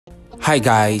Hi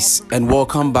guys, and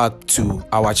welcome back to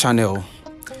our channel.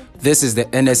 This is the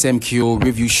Nsmq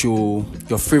review show,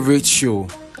 your favorite show,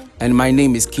 and my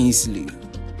name is Kingsley.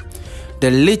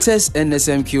 The latest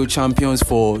Nsmq champions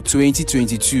for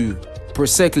 2022,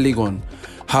 PRESEC LEGON,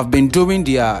 have been doing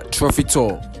their trophy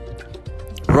tour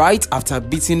right after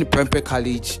beating Prempeh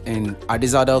College and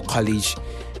Adisadel College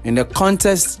in a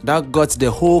contest that got the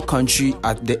whole country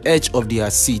at the edge of their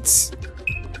seats.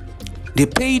 They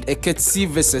paid a courtesy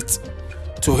visit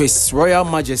to His Royal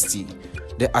Majesty,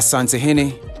 the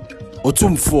Asantehene,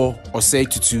 Otumfour Osei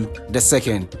Tutu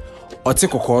II,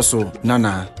 Otekokoso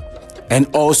Nana, and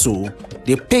also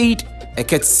they paid a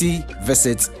courtesy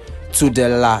visit to the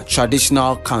La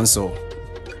Traditional Council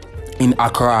in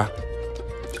Accra.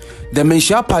 The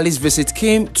Manhyia Palace visit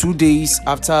came 2 days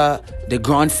after the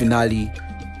grand finale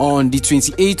on the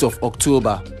 28th of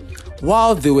October,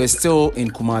 while they were still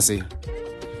in Kumasi.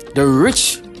 The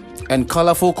rich and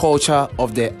colorful culture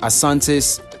of the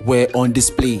Asantes were on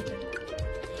display.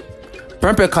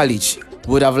 Prempeh College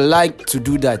would have liked to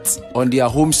do that on their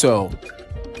home soil,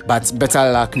 but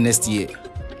better luck next year.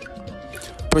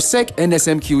 PRESEC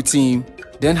Nsmq team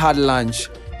then had lunch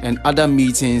and other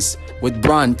meetings with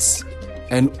brands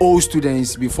and old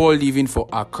students before leaving for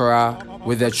Accra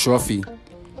with a trophy.